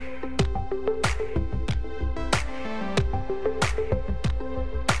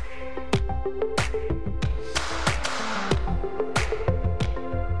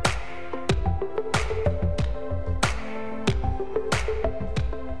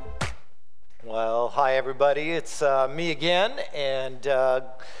Well, hi everybody. It's me again, and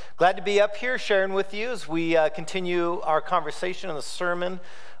glad to be up here sharing with you as we continue our conversation on the Sermon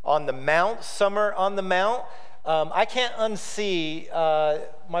on the Mount, Summer on the Mount. I can't unsee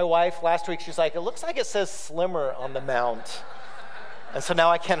my wife last week. She's like, "It looks like it says Slimmer on the Mount," and so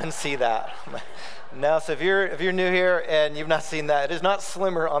now I can't unsee that. Now, so if you're new here and you've not seen that, it is not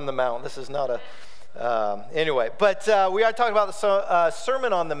Slimmer on the Mount. This is not a anyway, but we are talking about the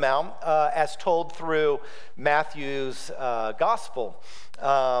Sermon on the Mount as told through Matthew's gospel.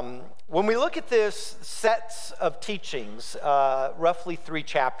 When we look at this sets of teachings, roughly 3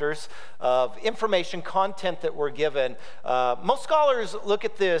 chapters of information, content that we're given, most scholars look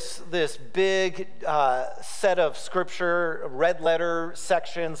at this big set of scripture, red letter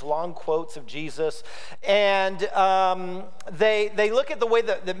sections, long quotes of Jesus, and they look at the way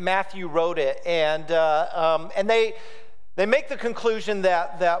that Matthew wrote it, and they make the conclusion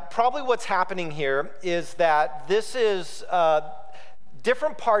that probably what's happening here is that this is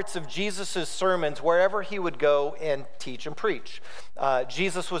different parts of Jesus' sermons wherever he would go and teach and preach.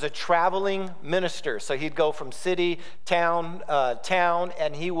 Jesus was a traveling minister, so he'd go from city, town,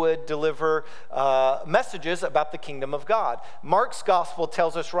 and he would deliver messages about the kingdom of God. Mark's gospel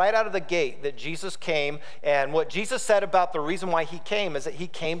tells us right out of the gate that Jesus came, and what Jesus said about the reason why he came is that he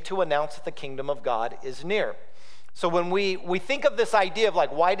came to announce that the kingdom of God is near. So when we think of this idea of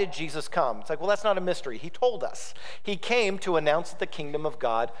like, why did Jesus come? It's like, well, that's not a mystery. He told us. He came to announce that the kingdom of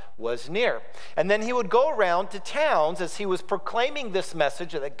God was near. And then he would go around to towns as he was proclaiming this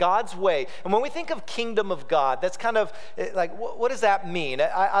message that God's way. And when we think of kingdom of God, that's kind of like, what does that mean?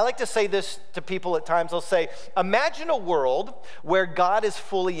 I like to say this to people at times. I'll say, imagine a world where God is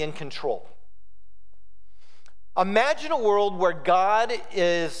fully in control. Imagine a world where God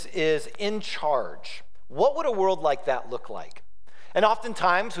is in charge. What would a world like that look like? And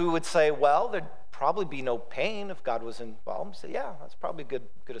oftentimes we would say, well, there'd probably be no pain if God was involved. So yeah, that's probably a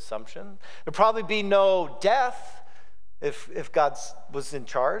good assumption. There'd probably be no death if God was in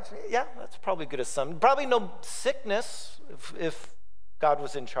charge. Yeah, that's probably a good assumption. Probably no sickness if God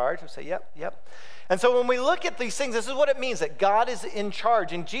was in charge. We'd say, yep. And so when we look at these things, this is what it means, that God is in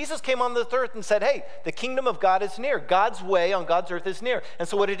charge. And Jesus came on this earth and said, hey, the kingdom of God is near. God's way on God's earth is near. And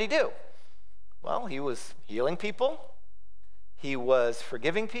so what did he do? Well, he was healing people, he was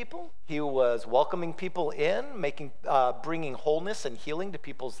forgiving people, he was welcoming people in, bringing wholeness and healing to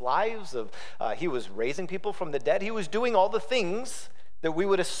people's lives. He was raising people from the dead. He was doing all the things that we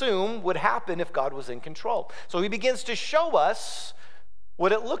would assume would happen if God was in control. So he begins to show us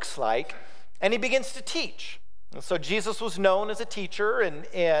what it looks like, and he begins to teach. And so Jesus was known as a teacher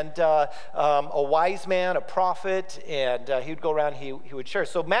and a wise man, a prophet, and he would go around, he would share.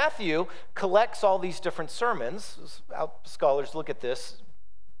 So Matthew collects all these different sermons. Scholars look at this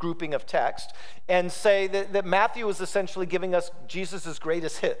grouping of text and say that Matthew is essentially giving us Jesus'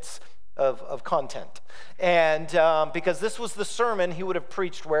 greatest hits of content. And because this was the sermon he would have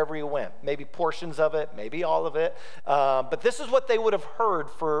preached wherever he went. Maybe portions of it, maybe all of it. But this is what they would have heard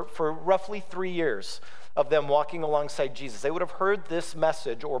for roughly 3 years of them walking alongside Jesus. They would have heard this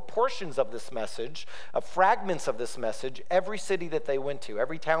message or portions of this message, fragments of this message, every city that they went to,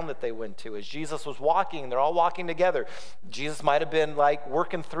 every town that they went to. As Jesus was walking, they're all walking together. Jesus might have been like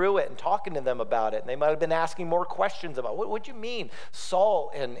working through it and talking to them about it. And they might have been asking more questions about, what do you mean?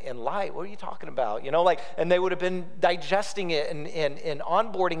 Salt and light, what are you talking about? And they would have been digesting it and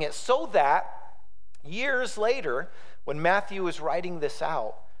onboarding it so that years later, when Matthew is writing this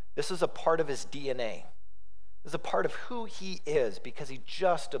out, this is a part of his DNA. This is a part of who he is because he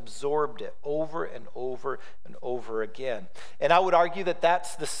just absorbed it over and over and over again. And I would argue that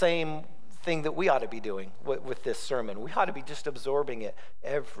that's the same thing that we ought to be doing with this sermon. We ought to be just absorbing it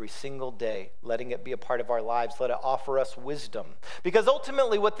every single day, letting it be a part of our lives, let it offer us wisdom. Because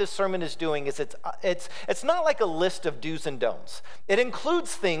ultimately what this sermon is doing is it's not like a list of do's and don'ts. It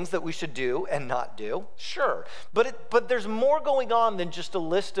includes things that we should do and not do, sure. But there's more going on than just a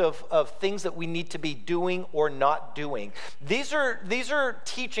list of things that we need to be doing or not doing. These are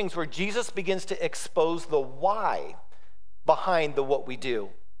teachings where Jesus begins to expose the why behind the what we do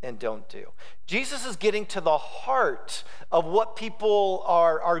and don't do. Jesus is getting to the heart of what people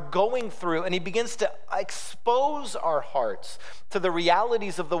are going through, and he begins to expose our hearts to the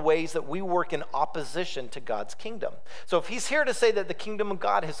realities of the ways that we work in opposition to God's kingdom. So if he's here to say that the kingdom of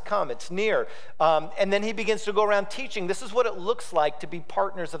God has come, it's near, and then he begins to go around teaching, this is what it looks like to be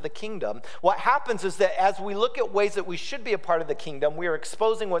partners of the kingdom. What happens is that as we look at ways that we should be a part of the kingdom, we are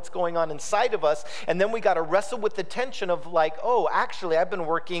exposing what's going on inside of us, and then we got to wrestle with the tension of like, oh, actually, I've been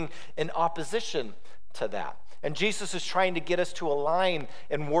working in opposition to that. And Jesus is trying to get us to align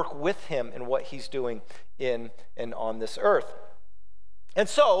and work with him in what he's doing in and on this earth. And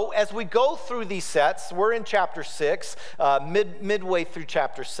so, as we go through these sets, we're in chapter 6, midway through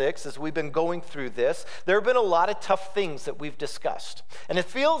chapter 6, as we've been going through this, there have been a lot of tough things that we've discussed. And it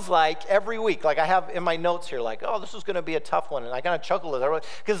feels like every week, like I have in my notes here, like, oh, this is going to be a tough one. And I kind of chuckle at it,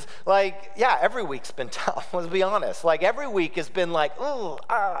 because, like, yeah, every week's been tough, let's be honest. Like, every week has been like,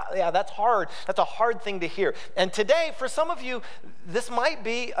 yeah, that's hard. That's a hard thing to hear. And today, for some of you, this might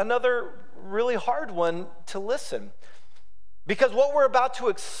be another really hard one to listen. Because what we're about to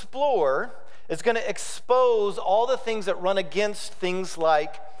explore is going to expose all the things that run against things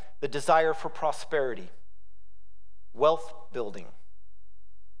like the desire for prosperity, wealth building,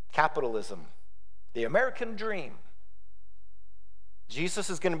 capitalism, the American dream. Jesus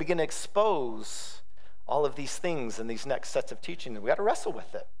is going to begin to expose all of these things in these next sets of teaching, and we got to wrestle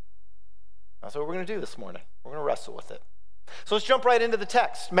with it. That's what we're going to do this morning. We're going to wrestle with it. So let's jump right into the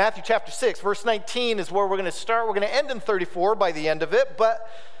text. Matthew chapter 6, verse 19 is where we're going to start. We're going to end in 34 by the end of it, but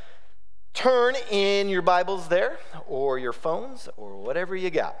turn in your Bibles there, or your phones, or whatever you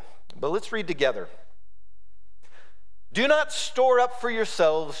got. But let's read together. Do not store up for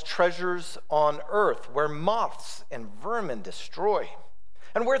yourselves treasures on earth, where moths and vermin destroy,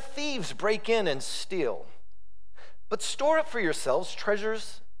 and where thieves break in and steal. But store up for yourselves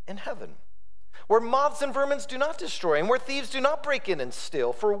treasures in heaven, where moths and vermin do not destroy, and where thieves do not break in and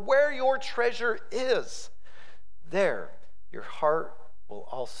steal. For where your treasure is, there your heart will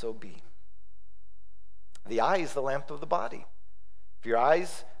also be. The eye is the lamp of the body. If your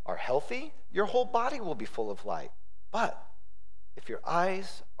eyes are healthy, your whole body will be full of light. But if your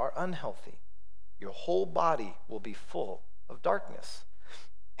eyes are unhealthy, your whole body will be full of darkness.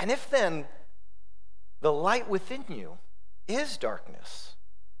 And if then the light within you is darkness,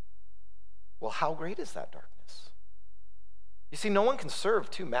 well, how great is that darkness? You see, no one can serve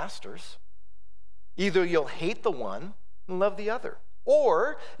two masters. Either you'll hate the one and love the other,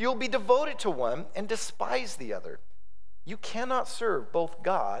 or you'll be devoted to one and despise the other. You cannot serve both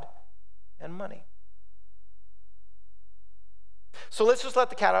God and money. So let's just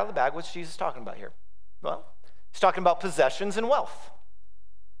let the cat out of the bag. What's Jesus talking about here? Well, he's talking about possessions and wealth.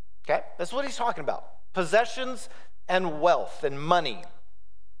 Okay? That's what he's talking about. Possessions and wealth and money.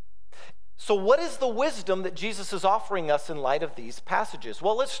 So what is the wisdom that Jesus is offering us in light of these passages?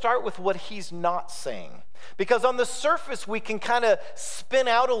 Well, let's start with what he's not saying. Because on the surface, we can kind of spin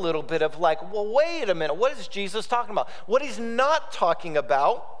out a little bit of like, well, wait a minute, what is Jesus talking about? What he's not talking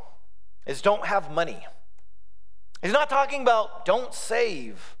about is don't have money. He's not talking about don't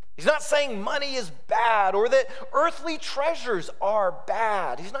save. He's not saying money is bad or that earthly treasures are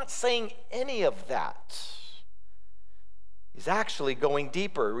bad. He's not saying any of that. He's actually going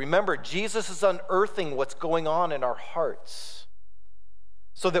deeper. Remember, Jesus is unearthing what's going on in our hearts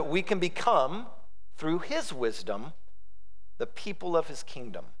so that we can become, through his wisdom, the people of his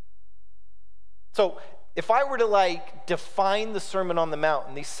kingdom. So if I were to define the Sermon on the Mount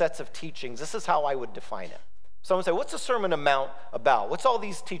in these sets of teachings, this is how I would define it. Someone say, what's the Sermon on the Mount about? What's all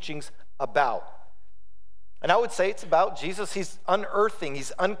these teachings about? And I would say it's about Jesus. He's unearthing,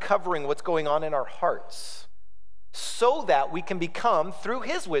 he's uncovering what's going on in our hearts, so that we can become, through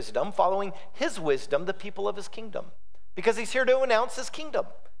his wisdom, following his wisdom, the people of his kingdom. Because he's here to announce his kingdom.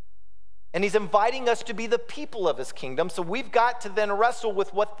 And he's inviting us to be the people of his kingdom. So we've got to then wrestle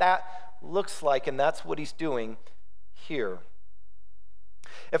with what that looks like. And that's what he's doing here.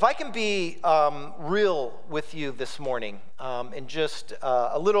 If I can be real with you this morning and just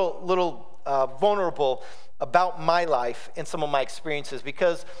a little vulnerable about my life and some of my experiences,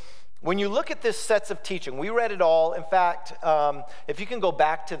 because when you look at this sets of teaching, we read it all. In fact, if you can go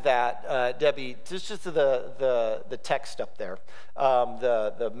back to that, Debbie, just to the text up there,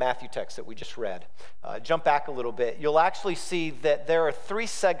 the Matthew text that we just read. Jump back a little bit. You'll actually see that there are three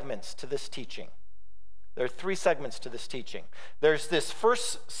segments to this teaching. There are three segments to this teaching. There's this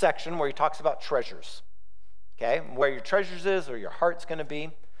first section where he talks about treasures, okay, where your treasures is or your heart's going to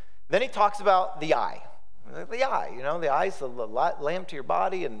be. Then he talks about the eye. The eye, the eye's the lamp to your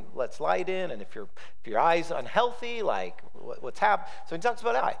body and lets light in. And if your eye's unhealthy, what's happened? So he talks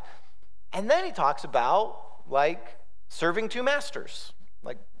about eye. And then he talks about serving two masters,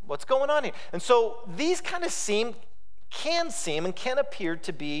 what's going on here. And so these kind of can seem and can appear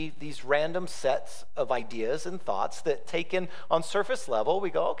to be these random sets of ideas and thoughts that taken on surface level, we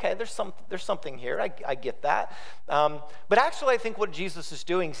go, okay, there's something here. I get that. But actually, I think what Jesus is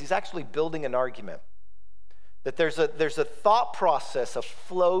doing is he's actually building an argument. That there's a thought process, a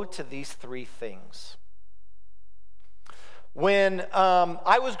flow to these three things. When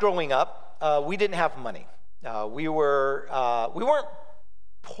I was growing up, we didn't have money. We weren't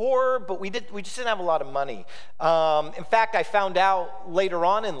poor, but we just didn't have a lot of money. In fact, I found out later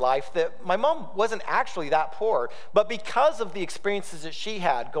on in life that my mom wasn't actually that poor, but because of the experiences that she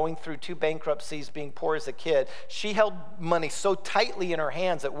had going through 2 bankruptcies, being poor as a kid, she held money so tightly in her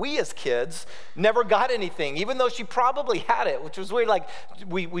hands that we as kids never got anything, even though she probably had it, which was weird. Like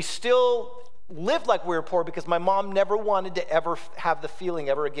we still lived like we were poor because my mom never wanted to ever have the feeling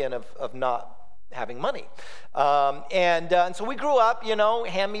ever again of not having money. And so we grew up,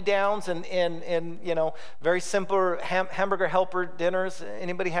 hand-me-downs and very simple hamburger helper dinners.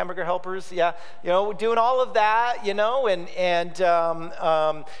 Anybody hamburger helpers? Yeah, doing all of that,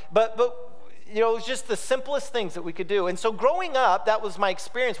 but it was just the simplest things that we could do. And so growing up, that was my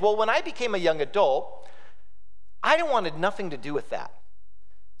experience. Well, when I became a young adult, I wanted nothing to do with that.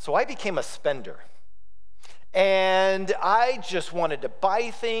 So I became a spender. And I just wanted to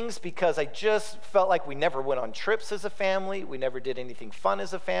buy things because I just felt like we never went on trips as a family. We never did anything fun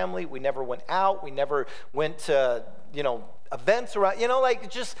as a family. We never went out. We never went to, events around,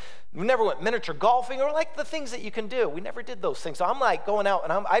 we never went miniature golfing or like the things that you can do. We never did those things. So I'm like going out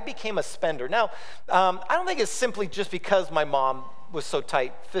and I became a spender. Now, I don't think it's simply just because my mom was so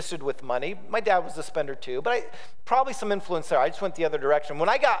tight-fisted with money. My dad was a spender too, but probably some influence there. I just went the other direction. When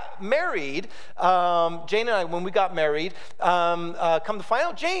I got married, Jane and I, when we got married, come to find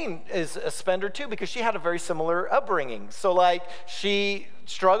out, Jane is a spender too because she had a very similar upbringing. So she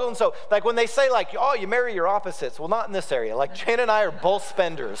struggled. And so when they say oh, you marry your opposites, well, not in this area. Jane and I are both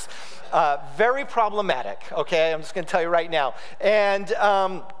spenders. Very problematic, okay? I'm just going to tell you right now. And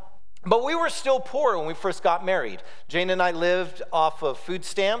but we were still poor when we first got married. Jane and I lived off of food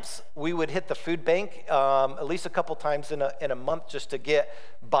stamps. We would hit the food bank at least a couple times in a month just to get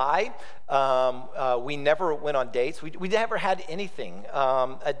by. We never went on dates. We never had anything.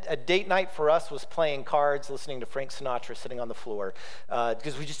 A date night for us was playing cards, listening to Frank Sinatra, sitting on the floor,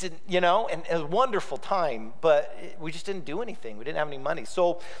 because we just didn't, and it was a wonderful time, but we just didn't do anything. We didn't have any money.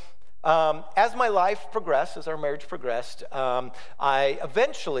 So as my life progressed, as our marriage progressed, I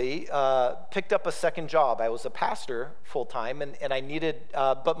eventually picked up a second job. I was a pastor full-time, and I needed,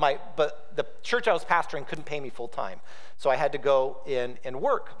 but the church I was pastoring couldn't pay me full-time. So I had to go in and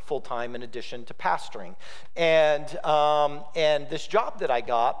work full-time in addition to pastoring. And this job that I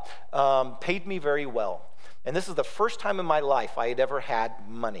got paid me very well. And this is the first time in my life I had ever had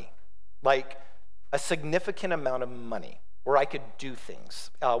money, like a significant amount of money, where I could do things,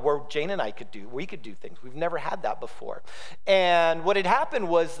 where Jane and I we could do things. We've never had that before. And what had happened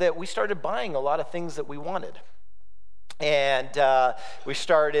was that we started buying a lot of things that we wanted. And we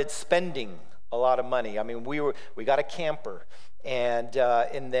started spending a lot of money. I mean, we got a camper, and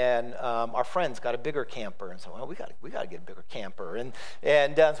then our friends got a bigger camper, and so we got to get a bigger camper, and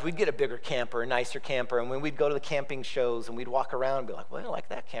so we'd get a bigger camper, a nicer camper, and when we'd go to the camping shows and we'd walk around and be like, well, I like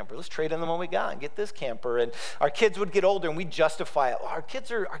that camper. Let's trade in the one we got and get this camper. And our kids would get older, and we'd justify it. Our kids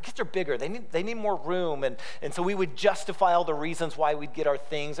are bigger. They need more room, and so we would justify all the reasons why we'd get our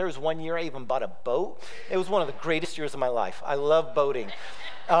things. There was one year I even bought a boat. It was one of the greatest years of my life. I love boating.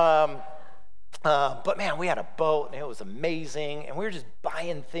 But man, we had a boat and it was amazing, and we were just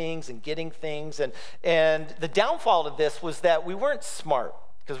buying things and getting things, and the downfall of this was that we weren't smart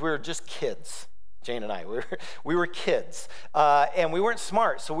because we were just kids. Jane and I, we were kids, and we weren't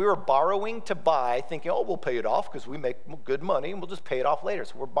smart, so we were borrowing to buy, thinking, oh, we'll pay it off because we make good money and we'll just pay it off later.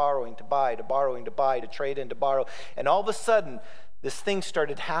 So we're borrowing to buy, to trade in, to borrow, and all of a sudden, this thing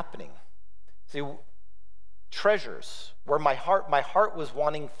started happening. See, treasures, where my heart was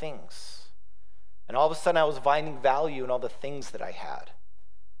wanting things. And all of a sudden, I was finding value in all the things that I had,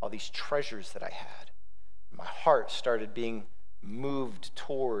 all these treasures that I had. My heart started being moved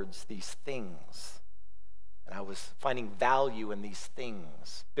towards these things. And I was finding value in these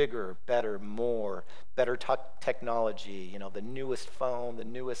things, bigger, better, more, better technology, the newest phone, the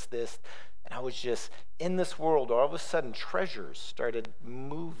newest this. And I was just in this world, all of a sudden, treasures started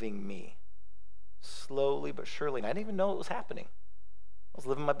moving me slowly but surely. And I didn't even know it was happening. I was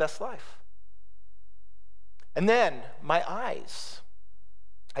living my best life. And then I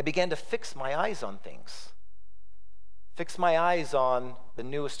began to fix my eyes on things. Fix my eyes on the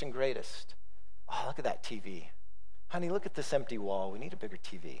newest and greatest. Oh, look at that TV. Honey, look at this empty wall. We need a bigger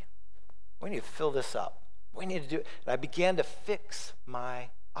TV. We need to fill this up. We need to do it. And I began to fix my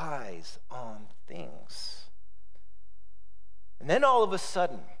eyes on things. And then all of a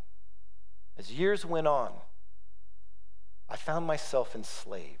sudden, as years went on, I found myself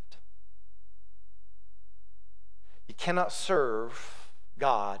enslaved. You cannot serve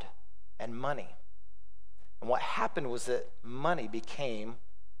God and money. And what happened was that money became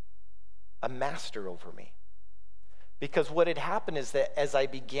a master over me. Because what had happened is that as I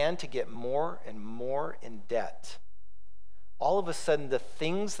began to get more and more in debt, all of a sudden the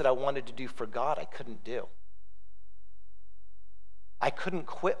things that I wanted to do for God, I couldn't do. I couldn't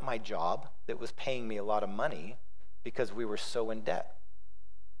quit my job that was paying me a lot of money because we were so in debt.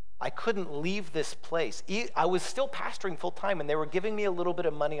 I couldn't leave this place. I was still pastoring full time, and they were giving me a little bit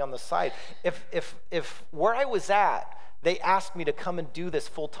of money on the side. If where I was at, they asked me to come and do this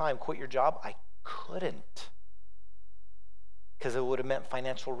full time, quit your job, I couldn't, because it would have meant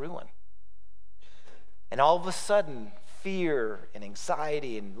financial ruin. And all of a sudden, fear and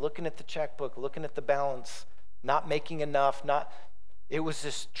anxiety and looking at the checkbook, looking at the balance, not making enough, it was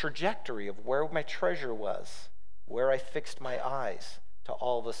this trajectory of where my treasure was, where I fixed my eyes, to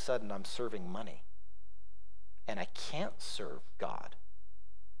all of a sudden I'm serving money. And I can't serve God.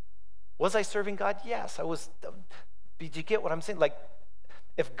 Was I serving God? Yes, I was. Did you get what I'm saying? Like,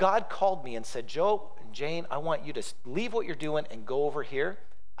 if God called me and said, Joe and Jane, I want you to leave what you're doing and go over here,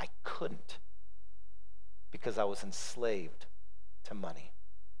 I couldn't, because I was enslaved to money.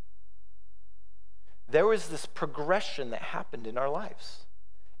 There was this progression that happened in our lives.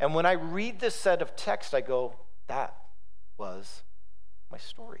 And when I read this set of text, I go, that was my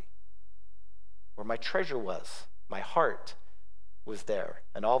story. Where my treasure was, my heart was there.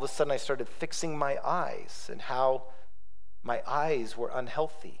 And all of a sudden I started fixing my eyes and how my eyes were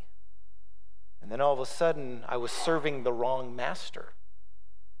unhealthy. And then all of a sudden I was serving the wrong master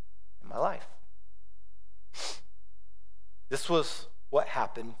in my life. This was what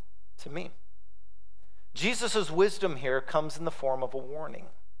happened to me. Jesus' wisdom here comes in the form of a warning.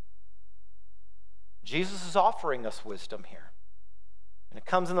 Jesus is offering us wisdom here. And it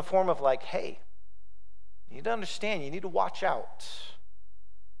comes in the form of like, hey, you need to understand, you need to watch out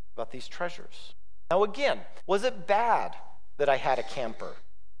about these treasures. Now again, was it bad that I had a camper?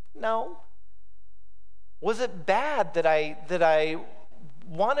 No. Was it bad that I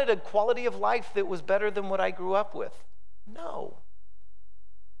wanted a quality of life that was better than what I grew up with? No.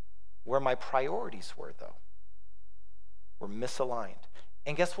 Where my priorities were, though, were misaligned.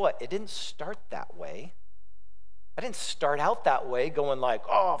 And guess what? It didn't start that way. I didn't start out that way going like,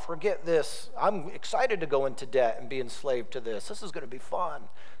 oh, forget this. I'm excited to go into debt and be enslaved to this. This is going to be fun.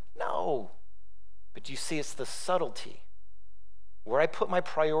 No. But you see, it's the subtlety. Where I put my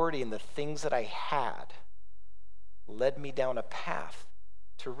priority in the things that I had led me down a path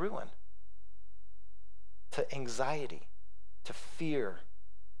to ruin, to anxiety, to fear,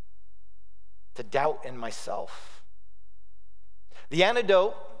 to doubt in myself. The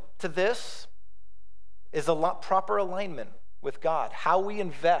antidote to this is proper alignment with God. How we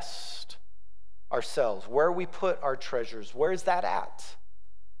invest ourselves, where we put our treasures, where is that at?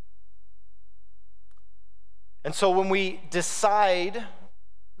 And so when we decide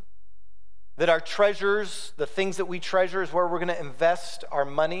that our treasures, the things that we treasure is where we're going to invest our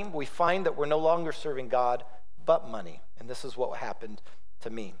money, we find that we're no longer serving God, but money. And this is what happened to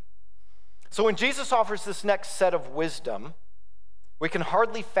me. So when Jesus offers this next set of wisdom, we can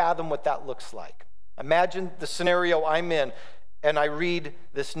hardly fathom what that looks like. Imagine the scenario I'm in, and I read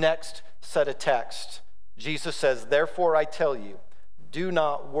this next set of text. Jesus says, therefore I tell you, do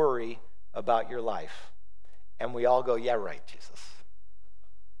not worry about your life. And we all go, yeah, right, Jesus.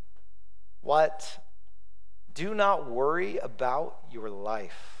 What? Do not worry about your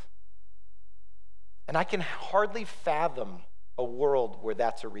life. And I can hardly fathom a world where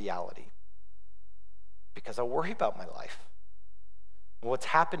that's a reality, because I worry about my life and what's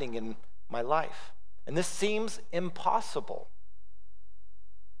happening in my life. And this seems impossible.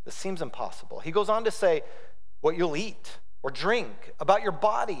 This seems impossible. He goes on to say, what you'll eat or drink, about your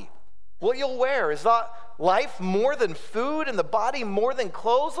body, what you'll wear. Is not life more than food and the body more than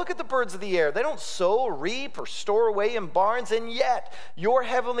clothes? Look at the birds of the air. They don't sow, reap, or store away in barns, and yet your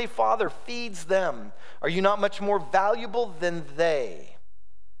heavenly Father feeds them. Are you not much more valuable than they?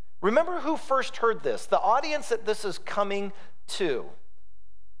 Remember who first heard this? The audience that this is coming to,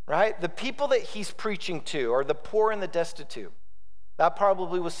 right? The people that he's preaching to are the poor and the destitute. That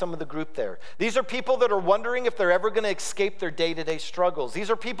probably was some of the group there. These are people that are wondering if they're ever going to escape their day-to-day struggles.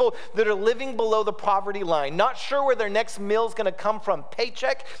 These are people that are living below the poverty line, not sure where their next meal is going to come from,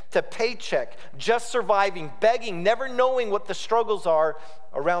 paycheck to paycheck, just surviving, begging, never knowing what the struggles are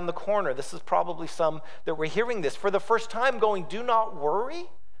around the corner. This is probably some that were hearing this for the first time going, do not worry?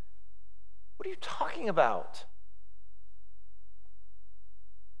 What are you talking about?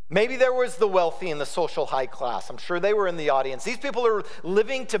 Maybe there was the wealthy and the social high class. I'm sure they were in the audience. These people are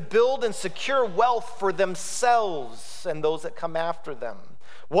living to build and secure wealth for themselves and those that come after them,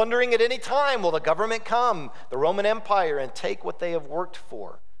 wondering at any time, will the government come, the Roman Empire, and take what they have worked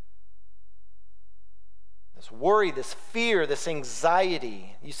for? this worry, this fear, this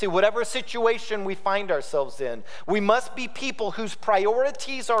anxiety. You see, whatever situation we find ourselves in, we must be people whose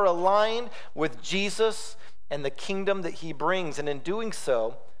priorities are aligned with Jesus and the kingdom that he brings. And in doing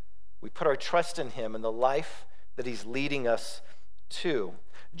so, we put our trust in him and the life that he's leading us to.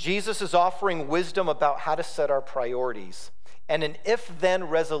 Jesus is offering wisdom about how to set our priorities and an if-then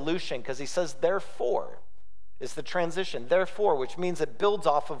resolution, because he says, therefore, is the transition. Therefore, which means it builds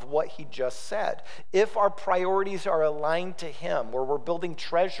off of what he just said. If our priorities are aligned to him, where we're building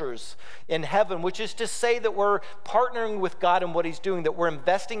treasures in heaven, which is to say that we're partnering with God in what he's doing, that we're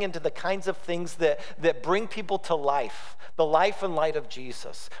investing into the kinds of things that bring people to life, the life and light of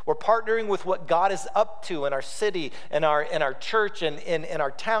Jesus. We're partnering with what God is up to in our city, in our church, and in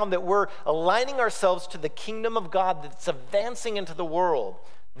our town, that we're aligning ourselves to the kingdom of God that's advancing into the world.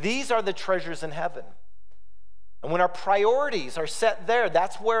 These are the treasures in heaven. And when our priorities are set there,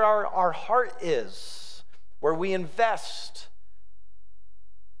 that's where our heart is, where we invest.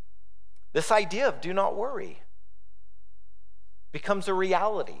 This idea of do not worry becomes a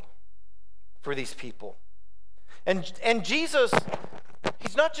reality for these people. And Jesus,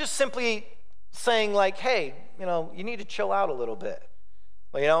 he's not just simply saying like, hey, you need to chill out a little bit.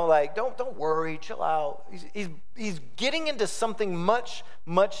 Like don't worry, chill out. He's getting into something much,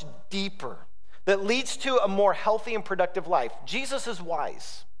 much deeper that leads to a more healthy and productive life. Jesus is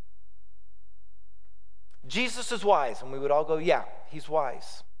wise. Jesus is wise. And we would all go, yeah, he's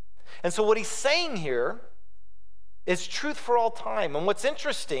wise. And so what he's saying here is truth for all time. And what's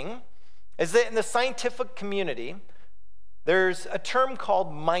interesting is that in the scientific community, there's a term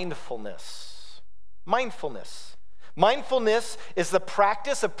called mindfulness. Mindfulness. Mindfulness is the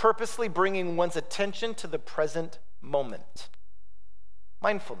practice of purposely bringing one's attention to the present moment.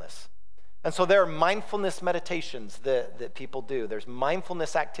 Mindfulness. And so there are mindfulness meditations that people do. There's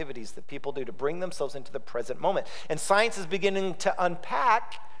mindfulness activities that people do to bring themselves into the present moment. And science is beginning to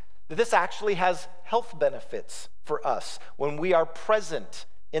unpack that this actually has health benefits for us when we are present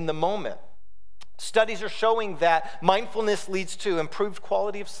in the moment. Studies are showing that mindfulness leads to improved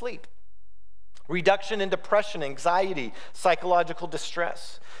quality of sleep, reduction in depression, anxiety, psychological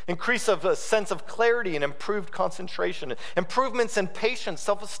distress, increase of a sense of clarity and improved concentration, improvements in patience,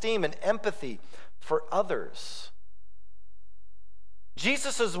 self-esteem, and empathy for others.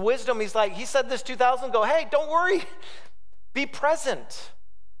 Jesus' wisdom, he said this 2,000 ago, hey, don't worry, be present.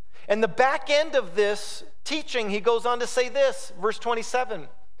 And the back end of this teaching, he goes on to say this, verse 27,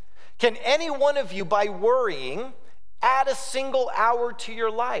 can any one of you, by worrying, add a single hour to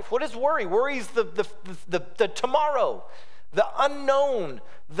your life? What is worry? Worry is the tomorrow, the unknown,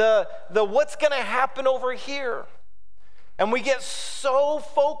 the what's going to happen over here. And we get so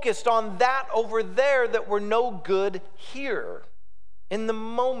focused on that over there that we're no good here, in the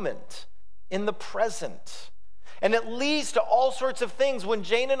moment, in the present. And it leads to all sorts of things. When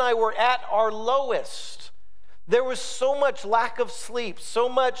Jane and I were at our lowest, there was so much lack of sleep, so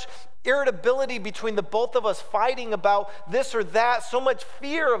much irritability between the both of us fighting about this or that, so much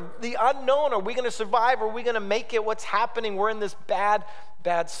fear of the unknown. Are we going to survive? Are we going to make it? What's happening? We're in this bad,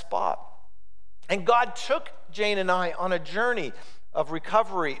 bad spot. And God took Jane and I on a journey of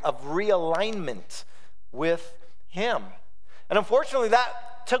recovery, of realignment with him. And unfortunately,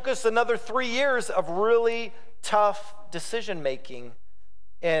 that took us another 3 years of really tough decision-making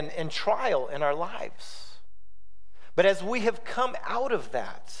and trial in our lives. But as we have come out of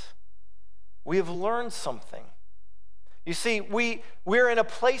that, we have learned something. You see, we're in a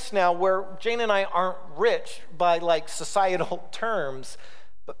place now where Jane and I aren't rich by societal terms,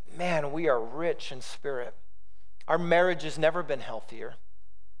 but man, we are rich in spirit. Our marriage has never been healthier.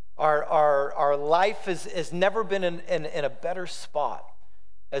 Our life has never been in a better spot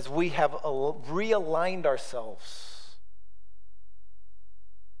as we have realigned ourselves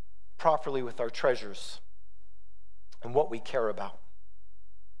properly with our treasures and what we care about.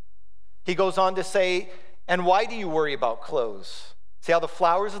 He goes on to say, and why do you worry about clothes? See how the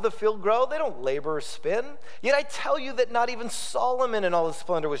flowers of the field grow? They don't labor or spin. Yet I tell you that not even Solomon in all his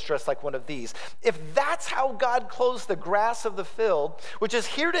splendor was dressed like one of these. If that's how God clothes the grass of the field, which is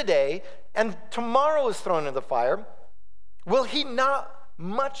here today and tomorrow is thrown into the fire, will he not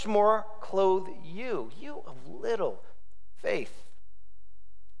much more clothe you, you of little faith?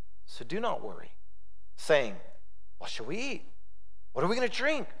 So do not worry, saying, what shall we eat? What are we going to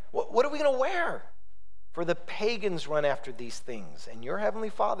drink? What are we going to wear? For the pagans run after these things, and your heavenly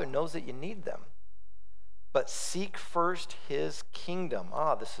Father knows that you need them. But seek first his kingdom.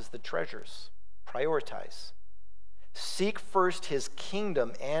 This is the treasures. Prioritize. Seek first his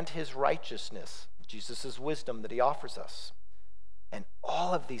kingdom and his righteousness, Jesus' wisdom that he offers us. And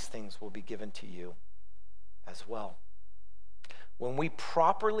all of these things will be given to you as well. When we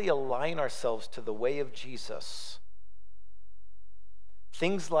properly align ourselves to the way of Jesus,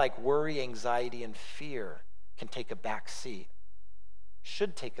 things like worry, anxiety, and fear can take a back seat,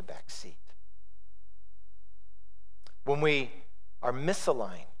 should take a back seat. When we are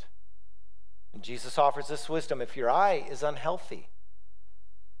misaligned, and Jesus offers this wisdom, if your eye is unhealthy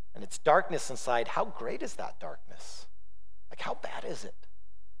and it's darkness inside, how great is that darkness? Like, how bad is it?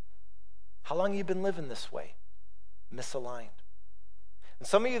 How long have you been living this way? Misaligned. And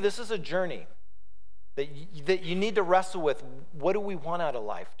some of you, this is a journey that you need to wrestle with. What do we want out of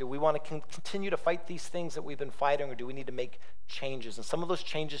life? Do we want to continue to fight these things that we've been fighting, or do we need to make changes? And some of those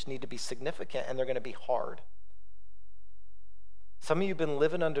changes need to be significant, and they're going to be hard. Some of you have been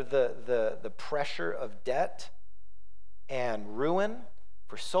living under the pressure of debt and ruin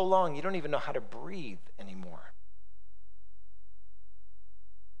for so long, you don't even know how to breathe anymore.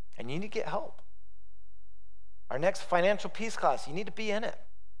 And you need to get help. Our next financial peace class, you need to be in it.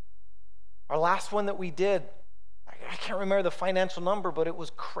 Our last one that we did, I can't remember the financial number, but it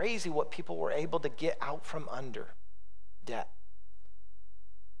was crazy what people were able to get out from under debt.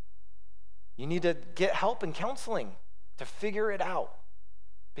 You need to get help and counseling to figure it out,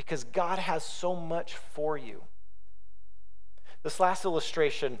 because God has so much for you. This last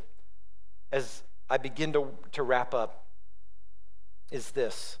illustration, as I begin to wrap up, is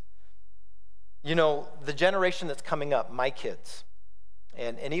this. You know, the generation that's coming up, my kids,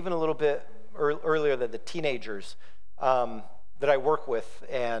 and even a little bit earlier, the teenagers that I work with,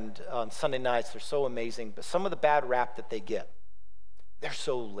 and on Sunday nights, they're so amazing, but some of the bad rap that they get, they're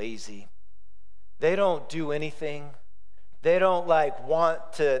so lazy. They don't do anything. They don't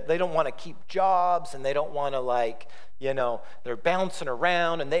want to keep jobs, and they don't want to they're bouncing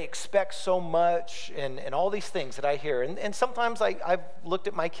around, and they expect so much, and all these things that I hear. And sometimes I've looked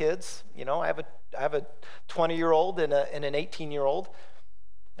at my kids. You know, I have a 20-year-old and an 18-year-old,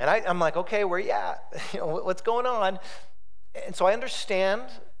 and I'm like, okay, where you at? You know, what's going on? And so I understand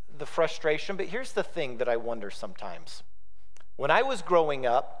the frustration, but here's the thing that I wonder sometimes. When I was growing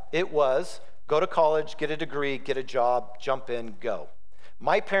up, it was go to college, get a degree, get a job, jump in, go.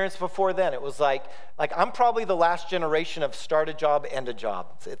 My parents before then, it was like I'm probably the last generation of start a job, end a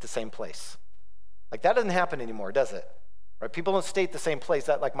job at the same place. Like, that doesn't happen anymore, does it? Right? People don't stay at the same place.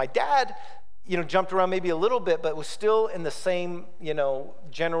 Like my dad, jumped around maybe a little bit, but was still in the same,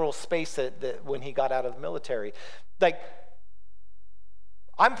 general space that when he got out of the military. Like,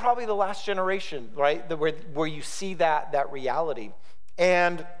 I'm probably the last generation, right, where you see that reality.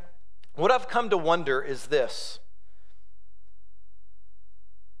 And what I've come to wonder is this.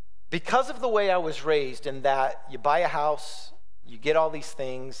 Because of the way I was raised, in that you buy a house, you get all these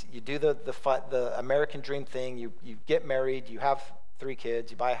things, you do the American dream thing, you get married, you have 3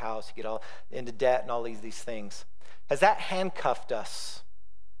 kids, you buy a house, you get all into debt and all these things. Has that handcuffed us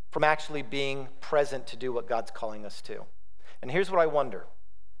from actually being present to do what God's calling us to? And here's what I wonder.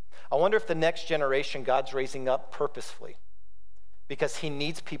 I wonder if the next generation God's raising up purposefully, because he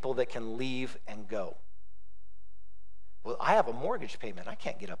needs people that can leave and go. Well, I have a mortgage payment. I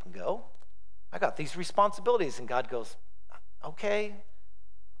can't get up and go. I got these responsibilities. And God goes, okay,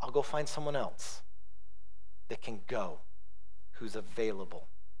 I'll go find someone else that can go, who's available,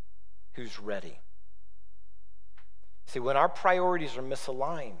 who's ready. See, when our priorities are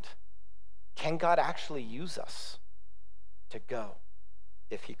misaligned, can God actually use us to go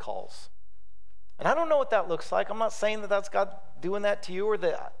if he calls? And I don't know what that looks like. I'm not saying that that's God doing that to you, or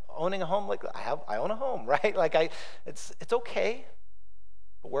that owning a home, like I own a home, right? It's okay.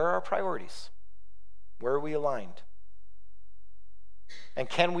 But where are our priorities? Where are we aligned? And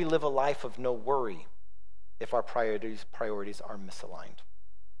can we live a life of no worry if our priorities are misaligned?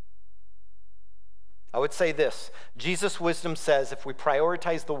 I would say this. Jesus' wisdom says if we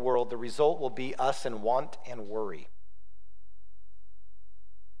prioritize the world, the result will be us in want and worry.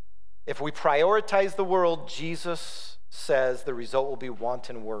 If we prioritize the world, Jesus says the result will be want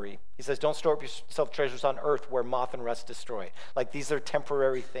and worry. He says, don't store up yourself treasures on earth where moth and rust destroy. Like, these are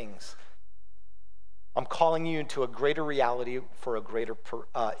temporary things. I'm calling you into a greater reality for a greater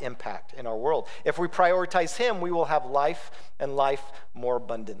impact in our world. If we prioritize him, we will have life, and life more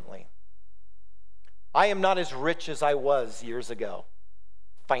abundantly. I am not as rich as I was years ago,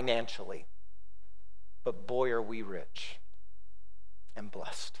 financially. But boy, are we rich and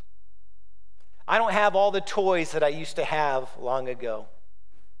blessed. I don't have all the toys that I used to have long ago.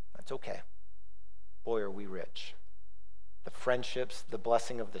 That's okay. Boy, are we rich. The friendships, the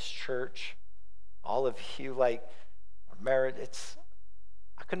blessing of this church, all of you, our marriage,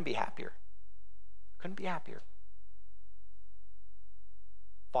 I couldn't be happier. Couldn't be happier.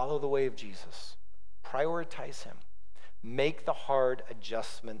 Follow the way of Jesus. Prioritize him. Make the hard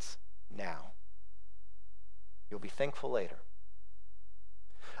adjustments now. You'll be thankful later.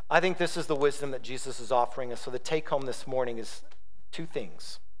 I think this is the wisdom that Jesus is offering us. So the take home this morning is two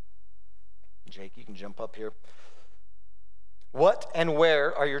things. Jake, you can jump up here. What and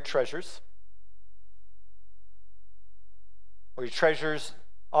where are your treasures? Where your treasures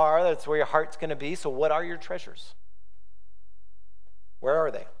are, that's where your heart's going to be. So what are your treasures? Where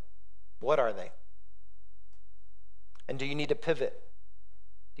are they? What are they? And do you need to pivot?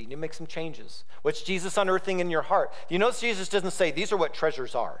 Do you need to make some changes? What's Jesus unearthing in your heart? You notice Jesus doesn't say, these are what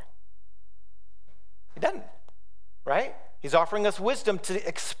treasures are. He doesn't, right? He's offering us wisdom to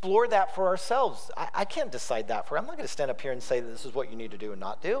explore that for ourselves. I can't decide that for you. I'm not going to stand up here and say that this is what you need to do and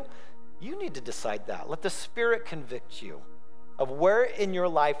not do. You need to decide that. Let the Spirit convict you of where in your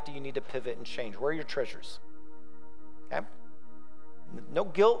life do you need to pivot and change. Where are your treasures? Okay? No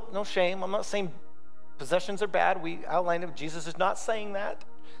guilt, no shame. I'm not saying possessions are bad. We outlined it. Jesus is not saying that.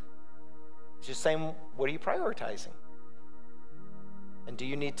 He's just saying, what are you prioritizing? And do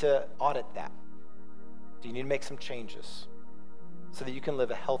you need to audit that? Do you need to make some changes so that you can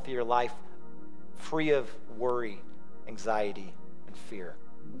live a healthier life free of worry, anxiety, and fear?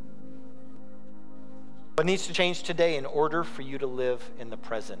 What needs to change today in order for you to live in the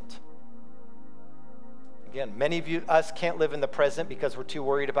present? Again, many of us can't live in the present because we're too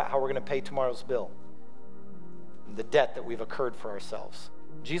worried about how we're going to pay tomorrow's bill and the debt that we've incurred for ourselves.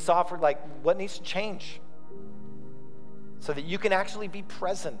 Jesus offered, what needs to change so that you can actually be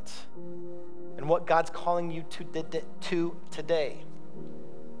present in what God's calling you to today.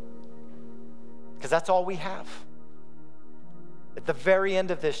 Because that's all we have. At the very end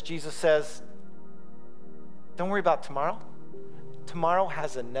of this, Jesus says, don't worry about tomorrow. Tomorrow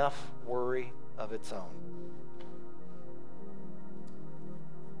has enough worry of its own.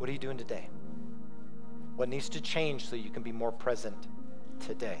 What are you doing today? What needs to change so you can be more present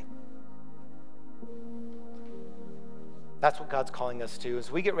today? That's what God's calling us to.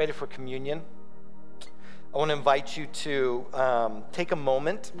 As we get ready for communion, I want to invite you to take a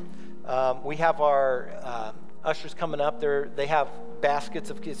moment. We have our ushers coming up there. They have baskets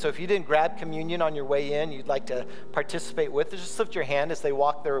of kids. So if you didn't grab communion on your way in, you'd like to participate with it, just lift your hand as they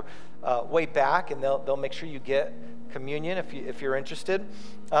walk their way back, and they'll make sure you get communion if you're interested.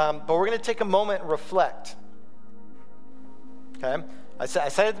 But we're going to take a moment and reflect. Okay? I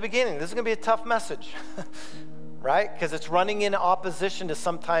said at the beginning, this is going to be a tough message. Right? Because it's running in opposition to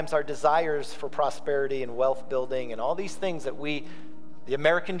sometimes our desires for prosperity and wealth building and all these things that the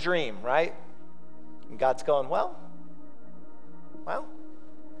American dream, right? And God's going, well,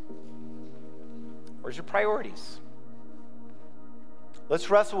 where's your priorities?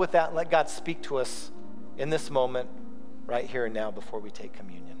 Let's wrestle with that and let God speak to us in this moment, right here and now, before we take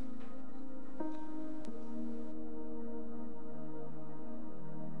communion.